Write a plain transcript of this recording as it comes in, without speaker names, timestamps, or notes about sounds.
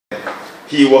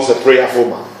he was a prayerful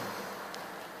man.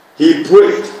 He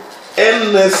prayed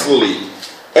earnestly.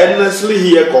 Earnestly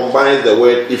here combines the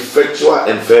word effectual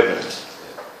and fervent.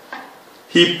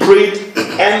 He prayed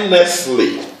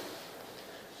earnestly.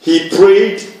 He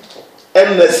prayed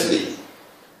earnestly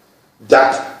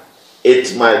that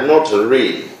it might not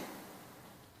rain,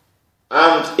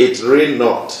 and it rained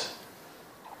not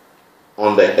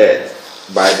on the earth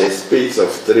by the space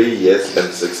of 3 years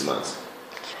and 6 months.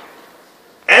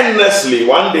 Earnestly,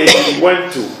 one day he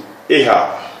went to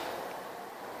Ahab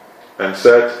and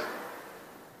said,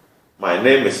 my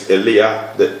name is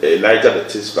Elijah the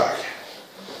Tishbite.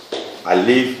 I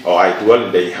live, or I dwell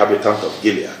in the inhabitant of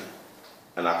Gilead,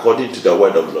 and according to the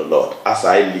word of the Lord, as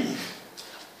I live,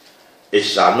 it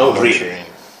shall not rain.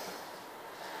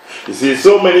 You see,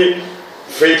 so many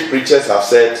faith preachers have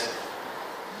said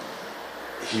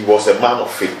he was a man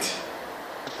of faith.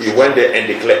 He went there and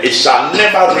declared, it shall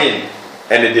never rain,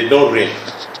 and it did not rain.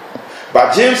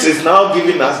 But James is now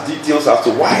giving us details as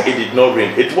to why it did not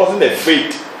rain. It wasn't a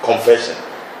faith confession.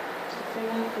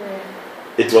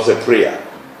 It was a prayer.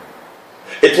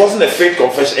 It wasn't a faith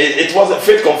confession. It was a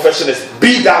faith confession. Is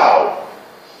be thou,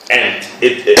 and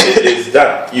it is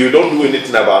done. You don't do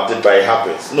anything about it, but it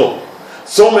happens. No.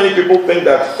 So many people think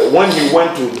that when he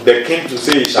went to the king to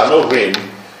say it shall not rain,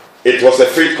 it was a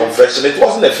faith confession. It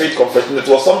wasn't a faith confession. It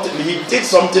was something. He did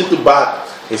something to back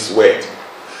his word.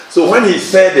 So when he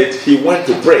said it, he went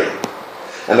to pray.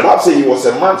 And the Bible says he was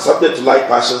a man subject to like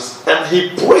passions, and he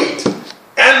prayed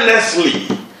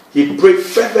earnestly. He prayed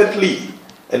fervently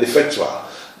and effectual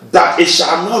that it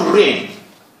shall not rain.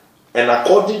 And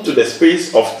according to the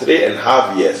space of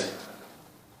 3.5 years,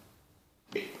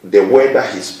 the word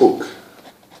that he spoke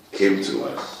came to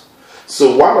us.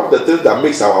 So one of the things that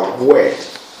makes our word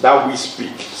that we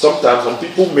speak, sometimes when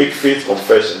people make faith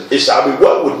confession, it shall be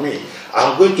well with me.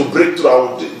 I'm going to break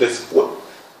through this.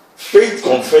 Faith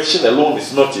confession alone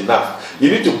is not enough.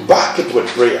 You need to back it with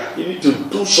prayer. You need to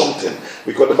do something,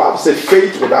 because the Bible says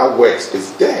faith without works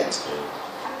is dead.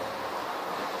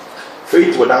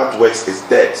 Faith without works is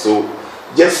dead. So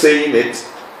just saying it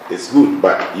is good,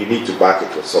 but you need to back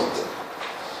it with something.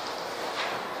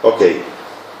 Okay.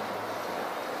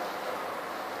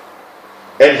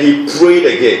 And he prayed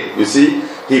again. You see,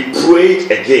 he prayed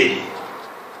again,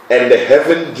 and the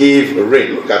heaven gave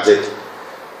rain. Look at it.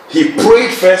 He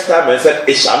prayed first time and said,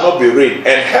 it shall not be rain.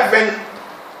 And heaven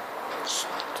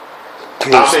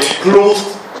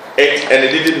closed it, and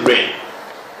it didn't rain.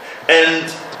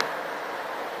 And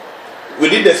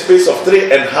within the space of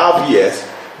 3.5 years,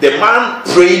 the man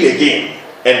prayed again,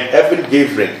 and heaven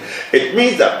gave rain. It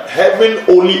means that heaven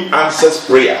only answers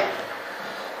prayer.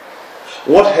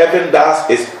 What heaven does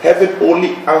is heaven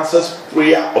only answers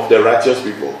prayer of the righteous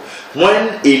people.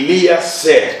 When Elias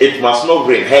said it must not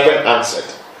rain, heaven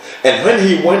answered. And when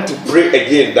he went to pray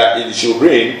again that it should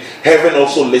rain, heaven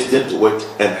also listened to it,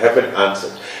 and heaven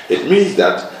answered. It means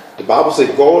that the Bible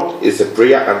says God is a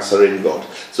prayer answering God.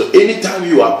 So anytime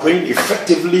you are praying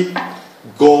effectively,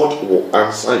 God will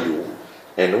answer you,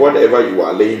 and whatever you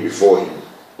are laying before him,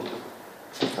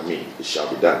 it shall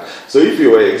be done. So if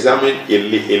you were examining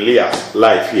Elias'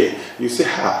 life here, you say,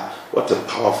 what a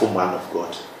powerful man of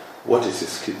God. What is his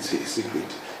secret?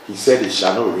 He said it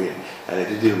shall not rain, and it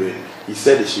didn't rain. He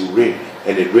said it should rain,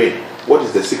 and it rained. What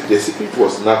is the secret? The secret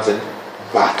was nothing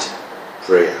but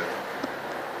prayer.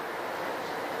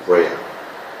 Prayer.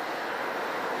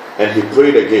 And he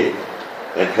prayed again,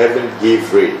 and heaven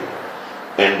gave rain,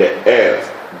 and the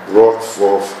earth brought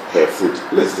forth her fruit.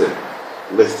 Listen.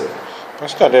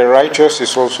 Pastor, the righteous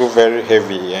is also very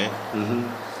heavy, eh?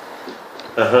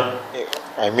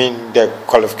 The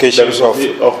qualifications of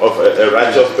a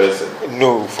righteous person.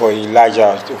 No, for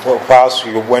Elijah,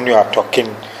 when you are talking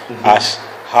as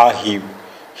how he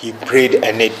prayed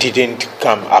and it didn't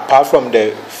come. Apart from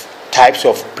the types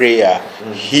of prayer,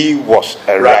 he was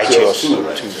a righteous too.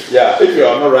 Yeah, if you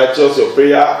are not righteous, your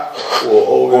prayer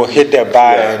will hit the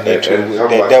bar, and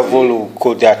the devil will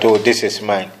go that, this is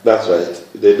mine. That's right.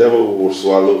 The devil will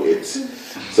swallow it.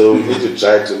 So we need to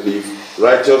try to live.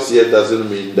 Righteous here doesn't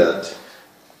mean that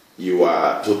you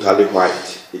are totally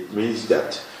white. It means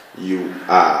that you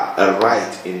are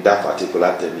right in that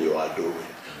particular thing you are doing.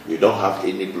 You don't have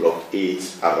any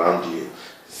blockades around you. It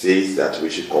says that we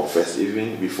should confess.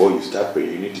 Even before you start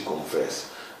praying, you need to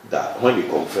confess. That when you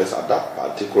confess at that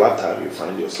particular time you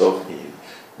find yourself in,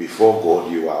 before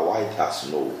God, you are white as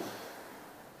snow.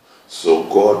 So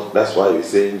God, that's why we're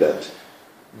saying that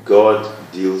God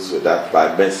deals with that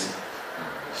by mercy.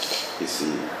 You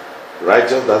see,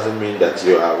 righteous doesn't mean that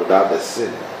you are without a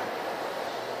sin.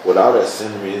 Without a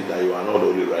sin means that you are not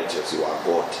only righteous, you are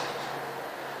God.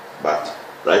 But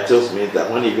Righteous means that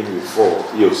when even you fall,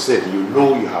 you sin, you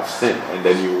know you have sinned, and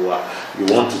then you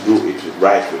want to do it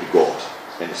right with God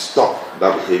and stop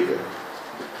that behavior.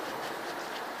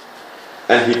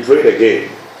 And he prayed again.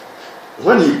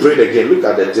 When he prayed again, look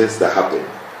at the things that happened.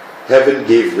 Heaven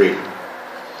gave rain.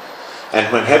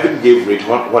 And when heaven gave rain,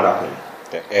 what happened?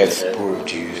 The earth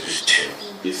produced.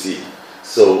 You see,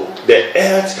 so the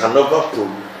earth can never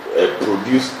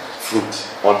produce fruit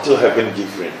until heaven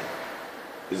gives rain.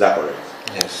 Is that correct?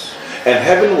 Yes. And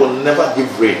heaven will never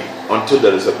give rain until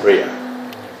there is a prayer.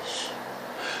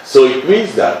 So it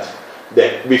means that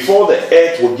before the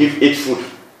earth will give its fruit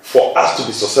for us to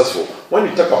be successful, when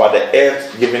you talk about the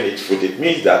earth giving its fruit, it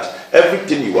means that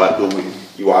everything you are doing,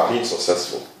 you are being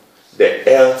successful. The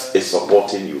earth is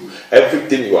supporting you.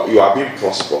 Everything you are being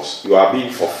prosperous. You are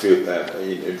being fulfilled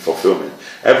in fulfillment.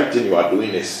 Everything you are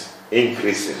doing is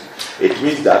increasing. It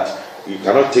means that you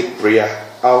cannot take prayer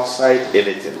outside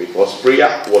anything, because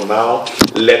prayer will now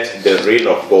let the rain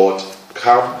of God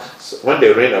come. So when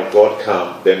the rain of God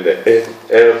comes, then the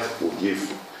earth will give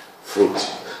fruit.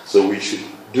 So we should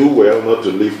do well not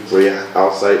to leave prayer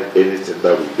outside anything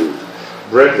that we do.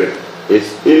 Brethren,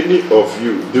 if any of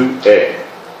you do err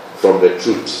from the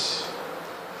truth,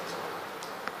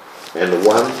 and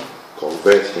one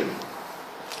convert him,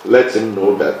 let him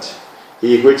know that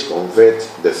he which convert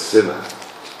the sinner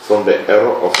from the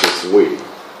error of his way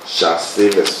shall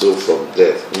save a soul from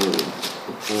death,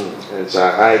 and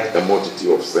shall hide a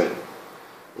multitude of sin.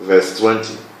 Verse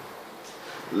 20.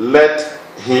 Let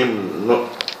him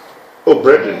not. Oh,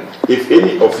 brethren, if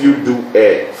any of you do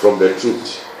err from the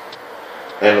truth,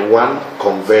 and one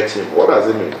convert him, what does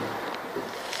it mean?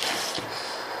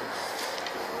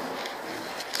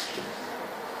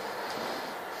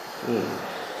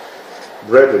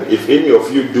 Brethren, if any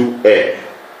of you do err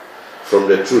from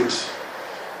the truth,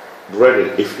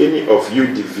 brethren, if any of you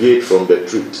deviate from the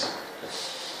truth,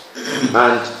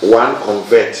 and one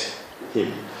convert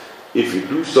him, if you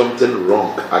do something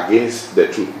wrong against the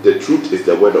truth is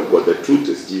the word of God, the truth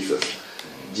is Jesus.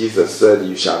 Jesus said,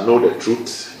 you shall know the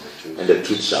truth, and the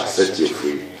truth shall set you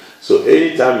free. So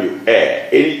anytime you err,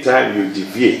 anytime you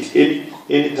deviate,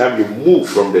 anytime you move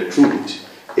from the truth,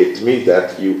 it means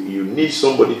that you need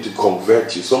somebody to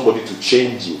convert you, somebody to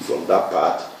change you from that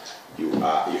path you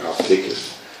have taken.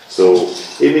 So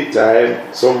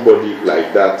anytime somebody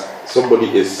like that,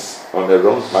 somebody is on the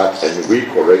wrong path, and we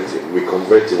correct him, we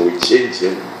convert him, we change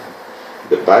him,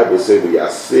 the Bible says we are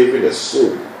saving a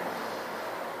soul.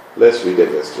 Let's read the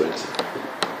verse 20.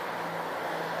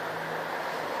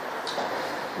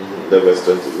 The verse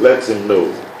 20. Let him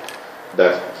know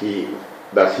that he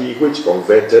which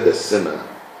converted the sinner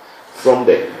from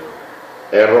the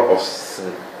error of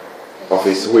sin of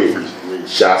his way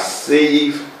shall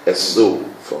save a soul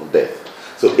from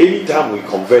death. So anytime we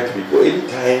convert people,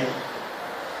 anytime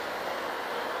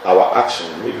our action,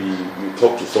 maybe you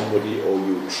talk to somebody or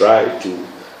you try to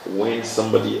win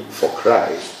somebody for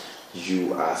Christ,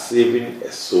 you are saving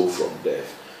a soul from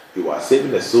death. You are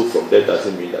saving a soul from death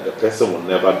doesn't mean that the person will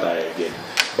never die again,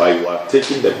 but you are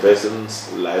taking the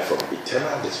person's life from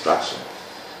eternal destruction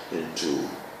into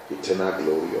eternal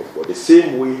glory of God. The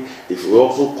same way, if we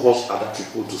also cause other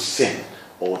people to sin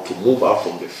or to move out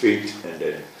from the faith, and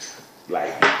then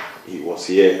like he was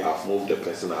here, I've moved the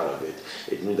person out of it,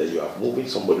 it means that you are moving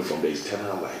somebody from the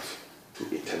eternal life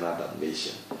to eternal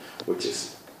damnation, which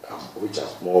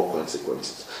has more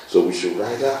consequences. So we should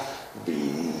rather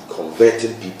be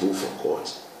converting people for God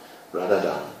rather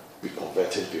than be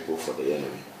converting people for the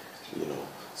enemy. You know,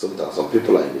 sometimes some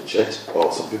people are in the church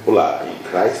or some people are in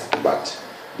Christ, but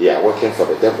they are working for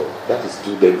the devil. That is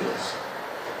too dangerous.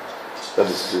 That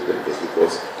is too dangerous,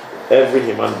 because every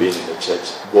human being in the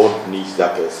church, God needs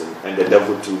that person, and the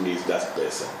devil too needs that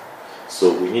person.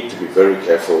 So we need to be very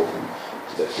careful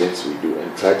the things we do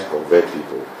and try to convert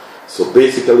people. So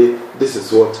basically, this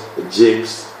is what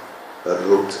James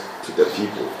wrote to the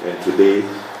people, and today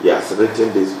he has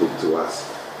written this book to us,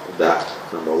 that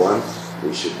number one,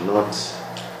 we should not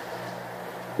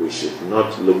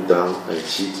look down and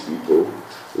cheat people.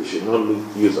 We should not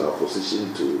use our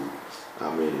position to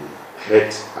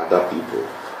hurt other people,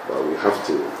 but we have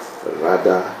to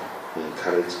rather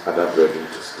encourage other brethren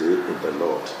to stay in the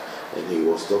Lord. And he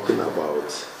was talking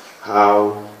about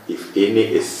how if any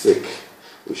is sick,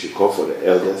 we should call for the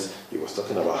elders. He was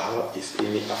talking about how is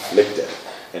any afflicted,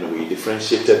 and we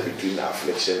differentiated between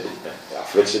affliction.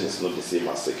 Affliction is not the same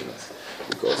as sickness,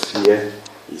 because here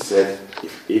he said,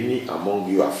 if any among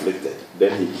you afflicted,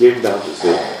 then he came down to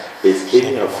say, is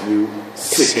any of you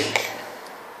sick?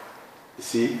 You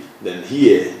see, then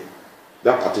here,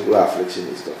 that particular affliction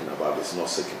he's talking about is not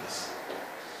sickness.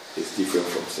 It's different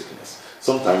from sickness.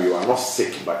 Sometimes you are not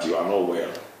sick, but you are not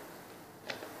well.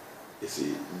 You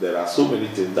see, there are so many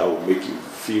things that will make you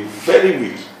feel very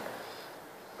weak,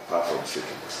 apart from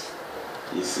sickness.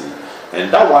 You see,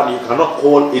 and that one you cannot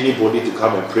call anybody to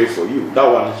come and pray for you.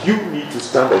 That one you need to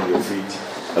stand on your feet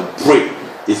and pray.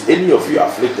 Is any of you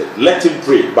afflicted? Let him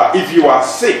pray. But if you are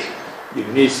sick, you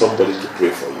need somebody to pray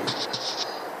for you.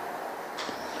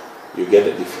 You get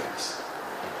the difference.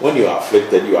 When you are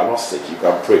afflicted, you are not sick, you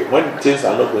can pray. When things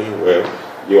are not going well,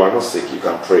 you are not sick, you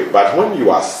can pray. But when you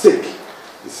are sick,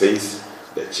 it says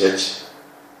the church,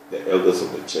 the elders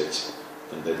of the church,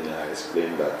 and then I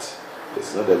explained that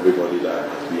it's not everybody that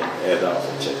must be an elder of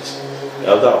a church. The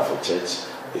elder of a church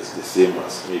is the same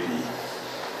as maybe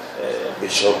a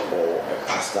bishop or a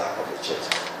pastor of a church.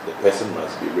 The person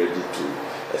must be ready to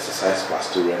exercise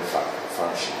pastoral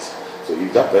functions. So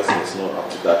if that person is not up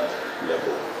to that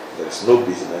level, there is no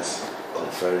business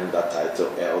conferring that title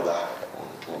elder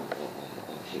on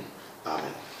him.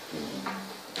 Amen.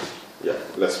 Yeah,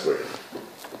 let's pray.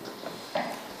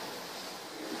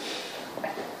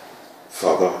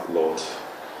 Father, Lord,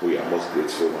 we are most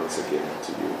grateful once again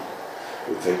unto you.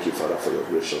 We thank you, Father, for your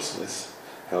graciousness.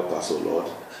 Help us, O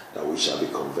Lord, that we shall be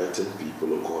converting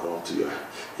people, O God, unto your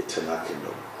eternal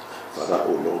kingdom. Father,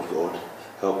 O Lord God,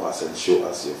 help us and show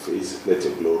us your face. Let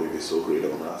your glory be so great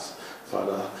on us.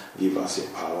 Father, give us your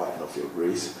power and of your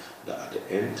grace, that at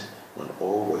the end, when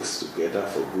all works together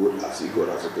for good, as you, God,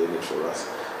 has ordained it for us,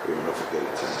 we will not forget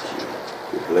to thank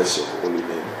you. We bless your holy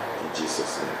name. In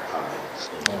Jesus' name,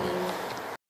 amen.